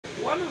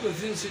One of the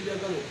things in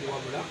Jagalo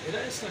Kuabla, and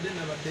I studied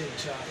never did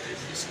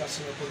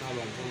discussing upon our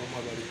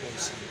mobile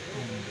concept.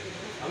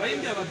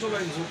 Abayimbi abatoba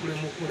nzokule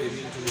mukule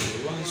ebintu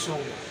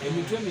lwansonga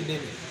emitwe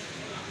minene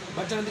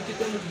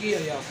batandikidde mu giya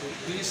yafu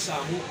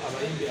kuyisaamu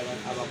abayimbi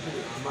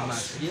abakulu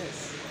amaaso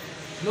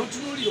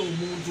n'otunuulira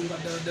omuntu nga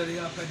ddala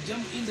yakajja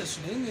mu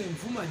industry naye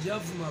ng'envuma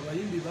gyavuma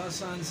abayimbi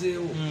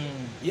basanzeewo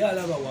ye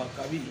alaba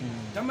wakabi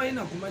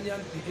tamalina kumanya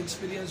nti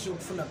experience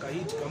y'okufuna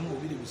kahiti kamu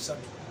 2-3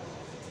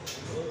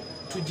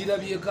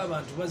 tugirabyeko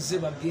abantu bazze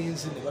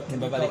bagenze ne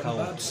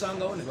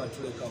batusangawo ne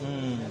batulekawo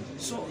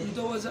so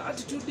ndowooza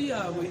attitude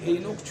yaabwe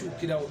erina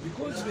okukyukirawo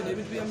because bino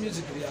ebintu bya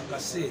music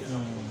byakaseera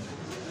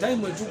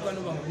time etuuka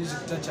noba nga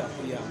music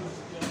takyakuyamba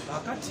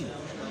akati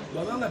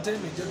babanga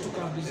time ejjatuuka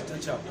nga music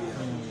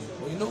takyakuyamba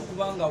olina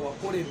okuba nga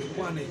wakola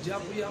emikwano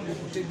egyakuyamba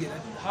okutegeera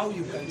how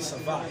you can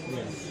survive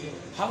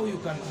how you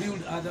can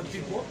build other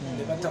people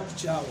ne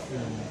batakukyawa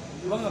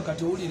kubanga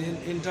kati owulira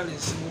entalo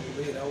ezimu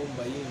okubeerawo mu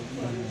bayimbi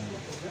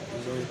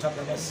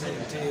zoyetagaba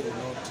sente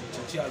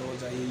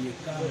tekyalowooza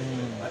yeyekka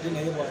ate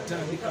naye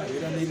bw'atandika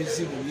abeera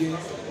n'ebizibu bye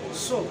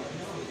so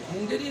mu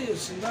ngeri eyo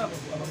singa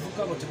abavuka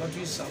abo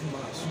tebatuyisa mu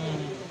maaso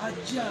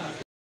ajja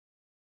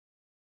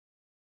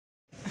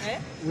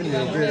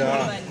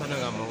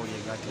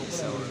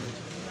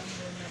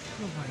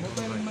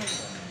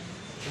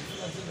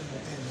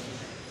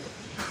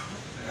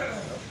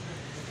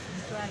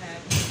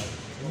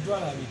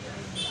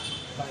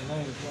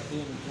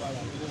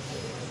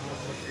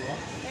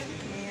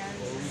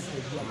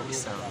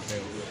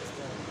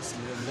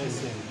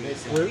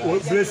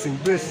Blessing.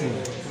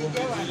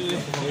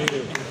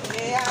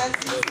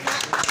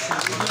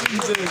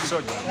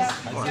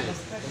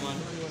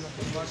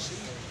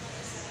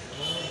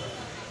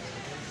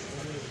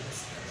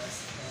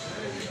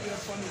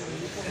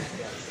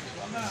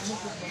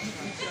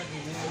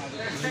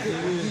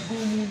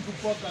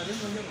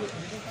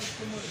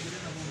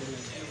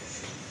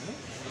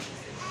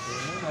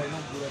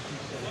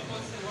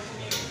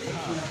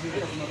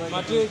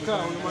 Mateka.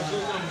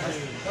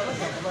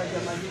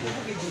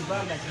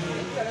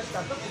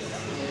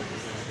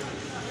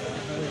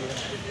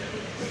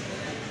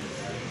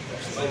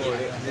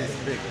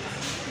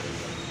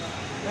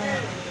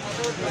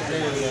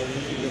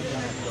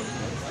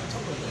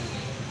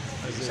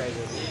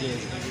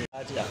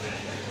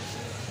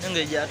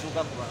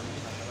 Engejatuka kuba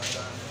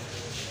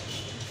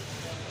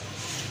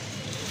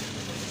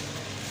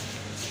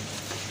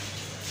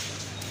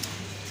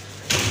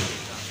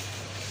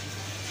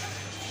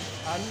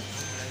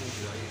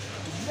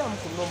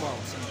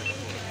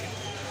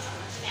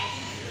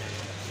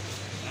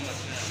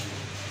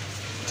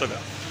Saga.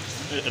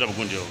 Era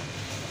bukundi yo.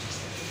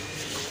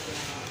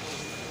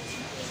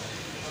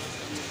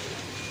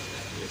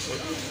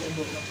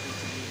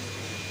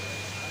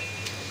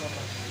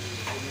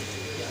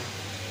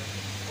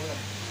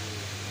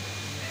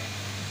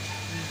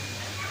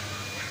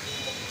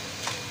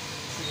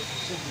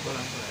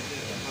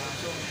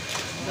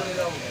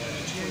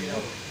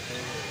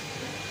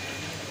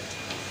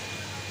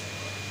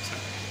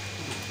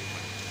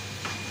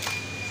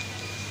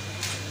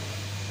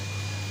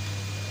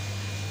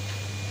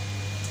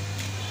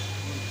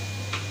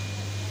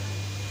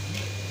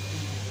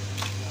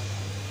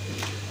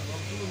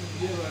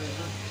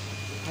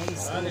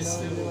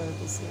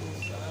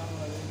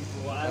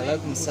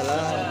 Waalaikum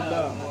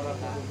salam.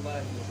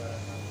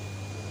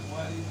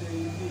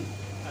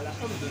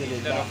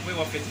 Alhamdulillah.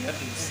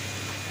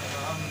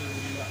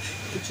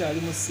 Kuchali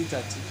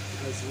musitati.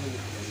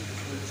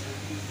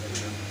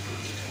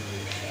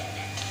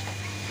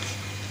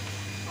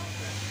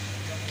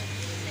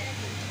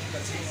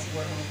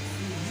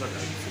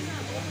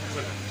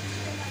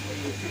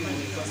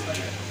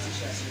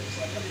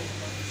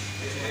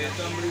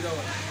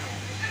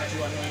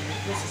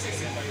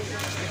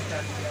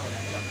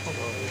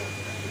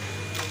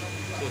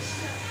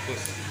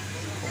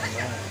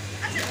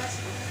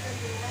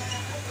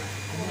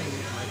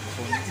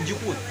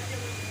 Njukut.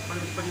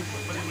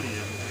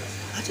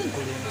 Acha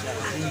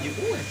ngolenya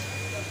njikuwe.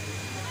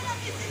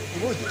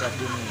 Ngoja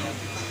tadunia.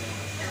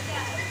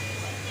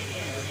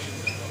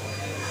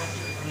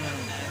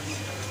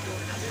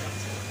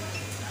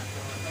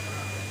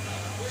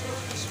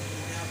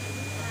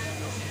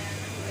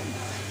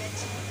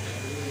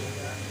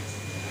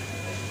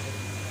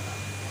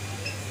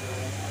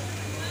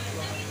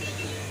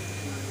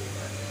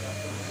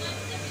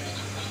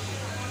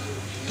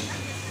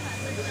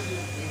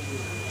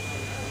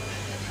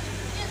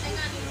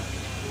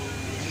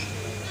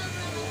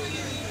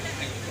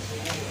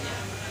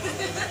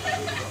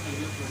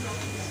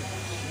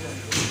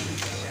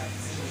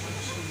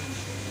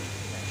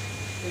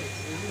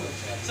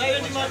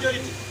 Silent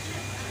majority.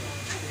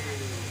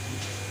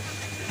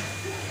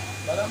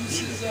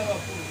 Balamusiza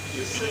abakulu.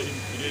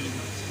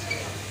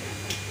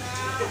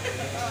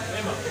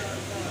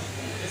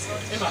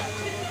 Emma.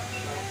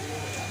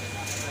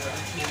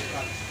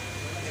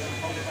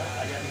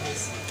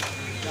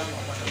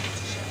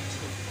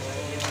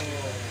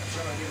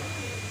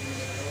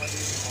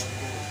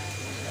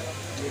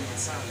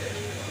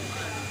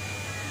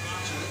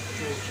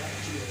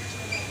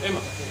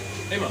 Emma,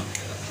 Emma.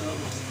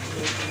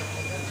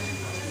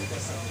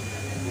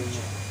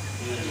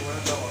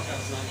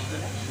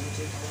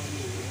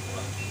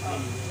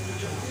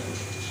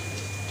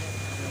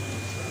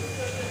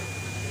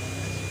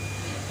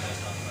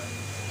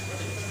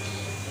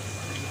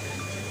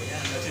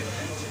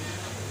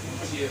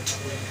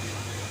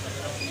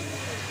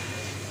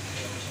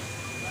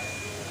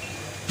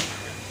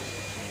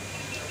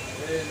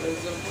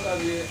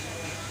 Mulabye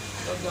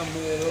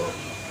Bagammero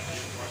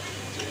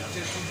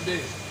tetudde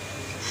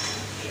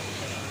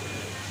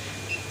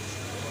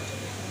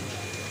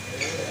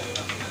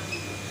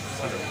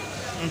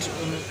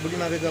buli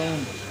mabega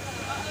wundi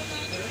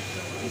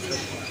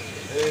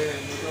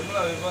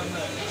mulabye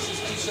bana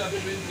t-shirt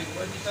printing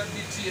bagita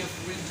DTF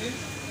printing.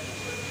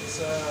 It's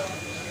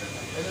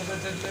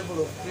elevated level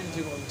of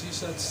printing on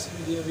t-shirts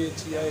similar to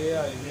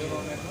TIA,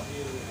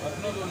 but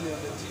not only on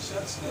the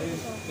t-shirts,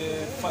 the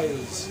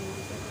files.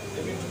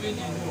 Ebintu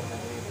bingi nnyo.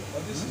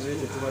 But this is very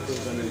good.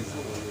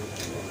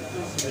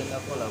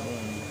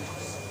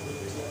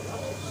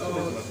 So,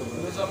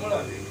 ndoza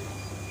mulabye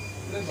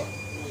leba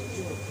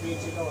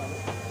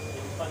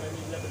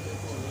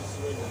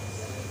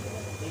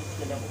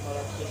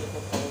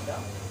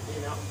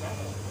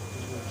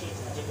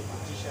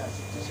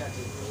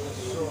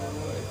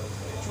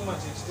chuma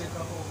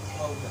kyekiteekako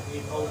powder.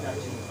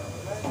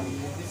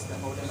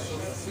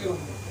 Film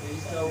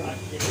eyitawo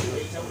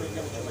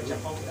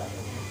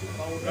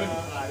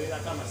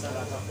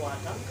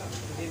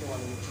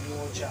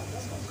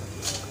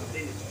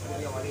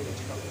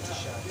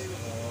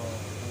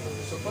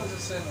suppose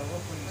saying I'm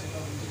operating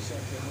on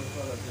t-shirt and we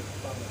call it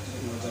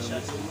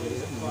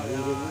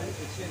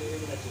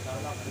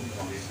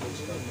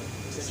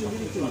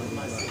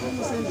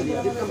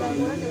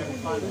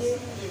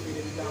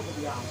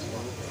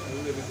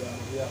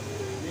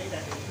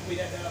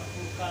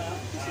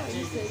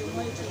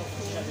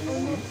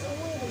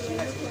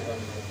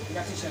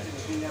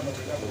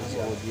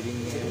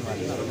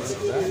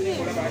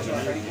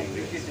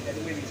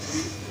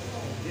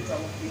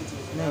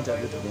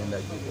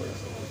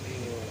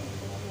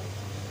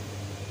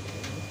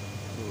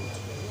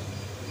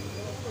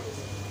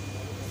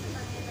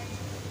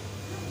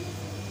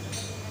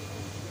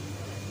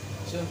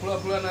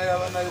enkulaakulana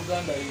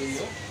y'Abannayuganda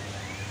yeeyo,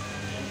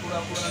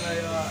 enkulaakulana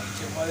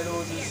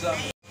kyemwalowoozezza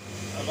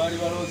abaali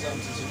balowooza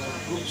nti zino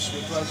groups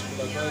bwe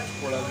twazikola twali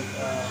tukola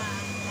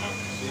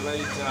bye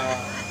bayita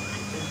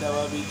edda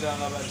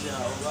babiyitanga batya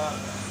oba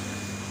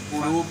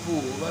gurupu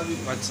oba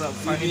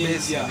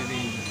bibinja.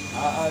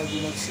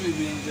 Bino si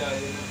bibinja,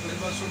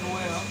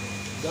 Cleversonware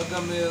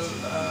Gargamel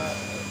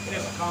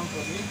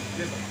company.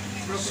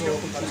 So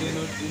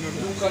ino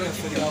duka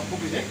lyaffe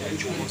lyakubiri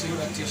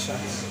eriprintinga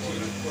t-shirts.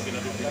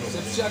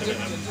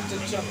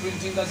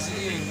 Tetukyapprintinga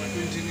ziri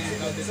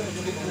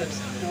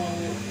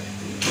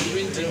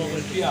printing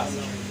empya.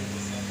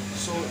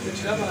 So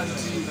tukiraba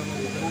nti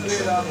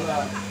obeera nga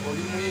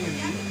oli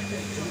muyimbi,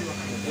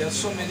 there are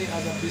so many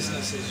other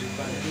businesses you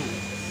can do.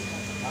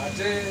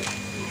 Ate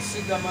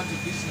sigama nti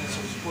business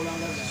ozikola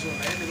nga zizo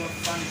naye ne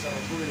bafunds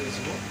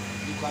abagoberezi bo,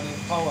 you can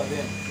empower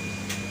them.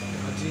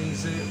 Ati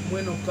nze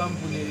mweno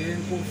company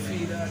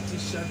ey'enkofiira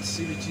t-shirts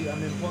biki,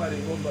 I'm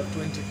empowering over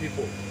 20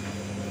 people.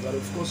 But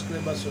of course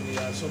Cleberson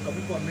yasooka,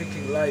 people are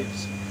making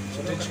lives.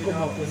 So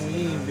tekikoma ku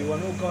muyimbi,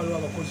 wanooka waliwo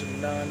abakozi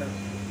 8.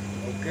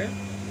 Okay?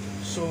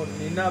 So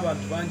nina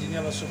abantu bangi nnyo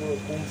abasobola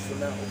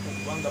okunfuna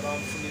okubanga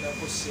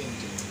banfunirako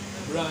ssente.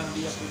 Brand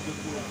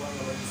yakuddekula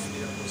kubanga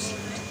bagifunirako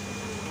ssente.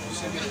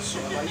 So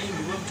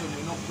abayimbi bwemutyo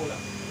mulina okukola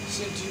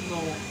sente nno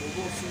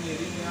oba ofunye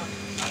erinnya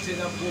ate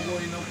era bwoba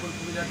olina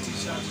okwekubira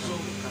t-shirt zo,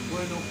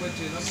 olina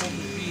okweteerako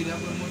omupiira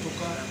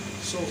gw'emmotoka.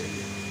 So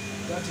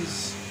that is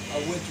a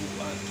way to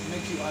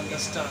make you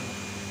understand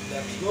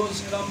that those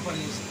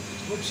companies,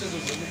 groups ezo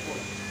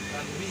zemukola,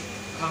 can be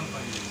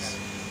companies.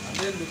 And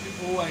then the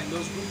people who are in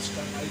those groups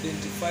can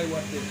identify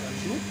what they can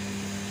do,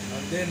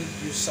 and then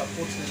you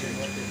support them in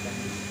what they can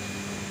do.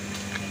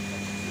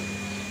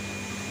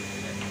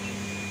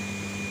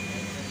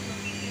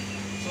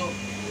 So,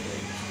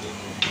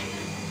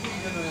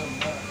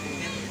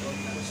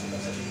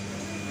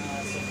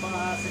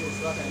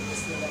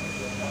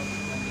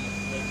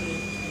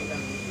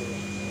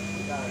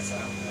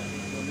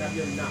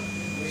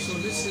 so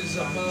this is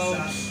about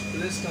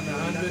less than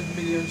 100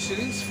 million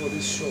shillings for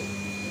this show.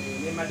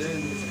 Then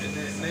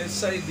the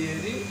side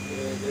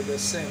the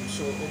same.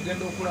 So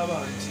ogenda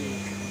okulaba nti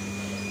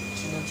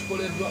kino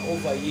kikoleddwa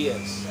over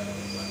years.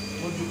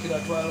 Mujjukira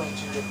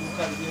twalonkinga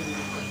edduuka liri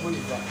ku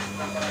Boulevard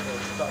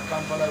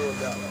Kampala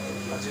Road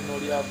ati no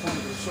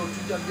lyakubiri. So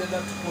tujja kugenda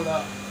tukola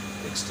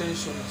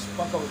extensions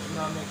paka bwe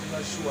tunamakinga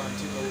sure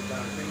nti we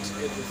can print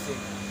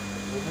everything.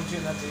 Omuntu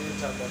yenna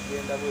teyeetaaga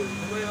kugenda bweru.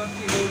 Niweeba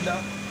kiroda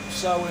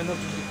tusaawa eno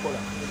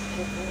tugikola.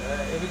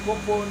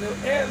 Ebikopo,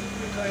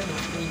 every kind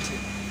of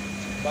printing.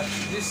 But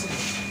this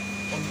is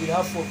on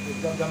behalf of the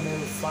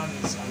Gargamel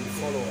fans and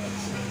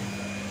followers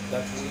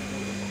that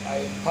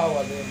I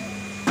empower them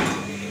to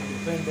be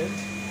independent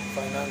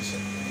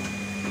financially.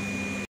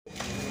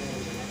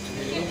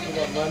 We look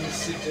at Man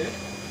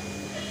City.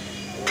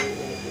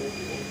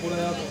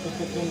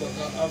 akakonga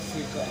ka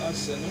Africa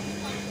Arsenal.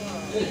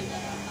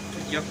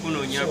 Tujja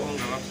kunoonyako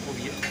nga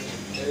bakubye.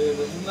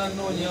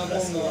 Munanoonyako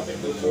nga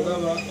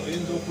olaba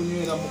oyinza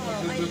okunywera mu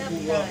kafefe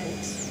kubaako.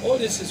 All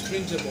this is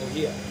printable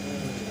here.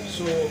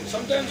 So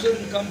sometimes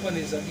certain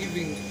companies are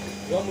giving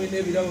wamwe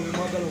n'ebirabo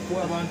bimwagala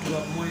okuwa abantu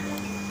bammwe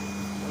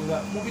nga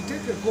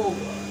mubiteekeko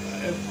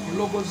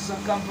logos za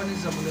companies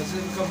zammwe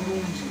nazirabika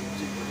bulungi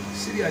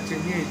sirya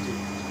kyenyeje.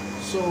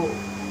 So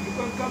you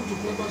can come to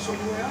Clever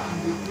somewhere and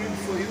we print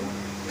for you.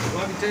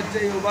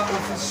 Wabitete oba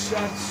office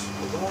shirts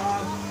oba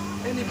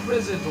any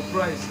present or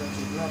price that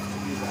you'd love to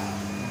give out.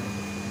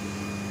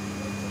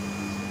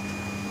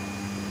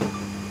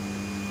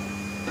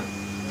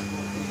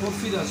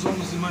 Coffee as long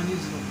as the money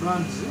is in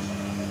brands.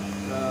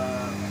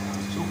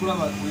 So we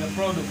are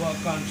proud of our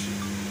country.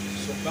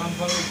 So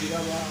Kampala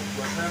Giraba,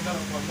 Wataka,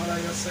 Pamala,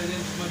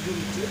 silent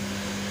majority.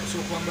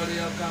 So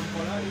Pambala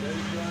Kampala,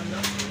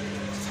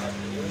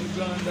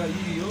 Uganda,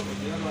 Iyo,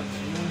 the other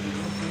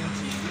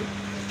printing.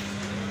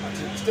 At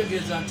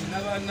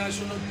the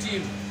national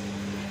team.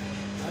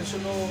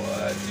 National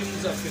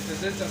teams are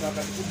fitted that I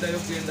could die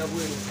okay and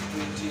away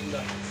printing.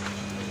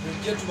 We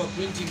get to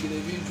printing in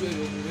a winter,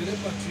 very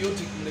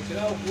patriotic, like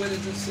how well it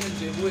is sent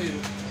away.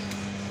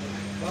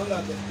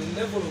 The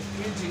level of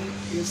printing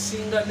is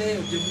single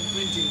name of the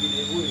printing in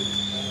a way.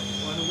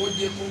 One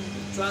would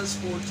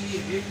transport,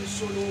 baby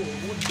solo,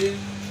 wood day,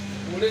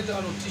 or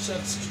later on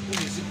t-shirts,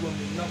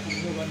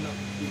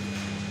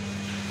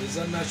 there's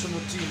a national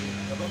team.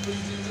 The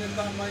printing is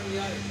a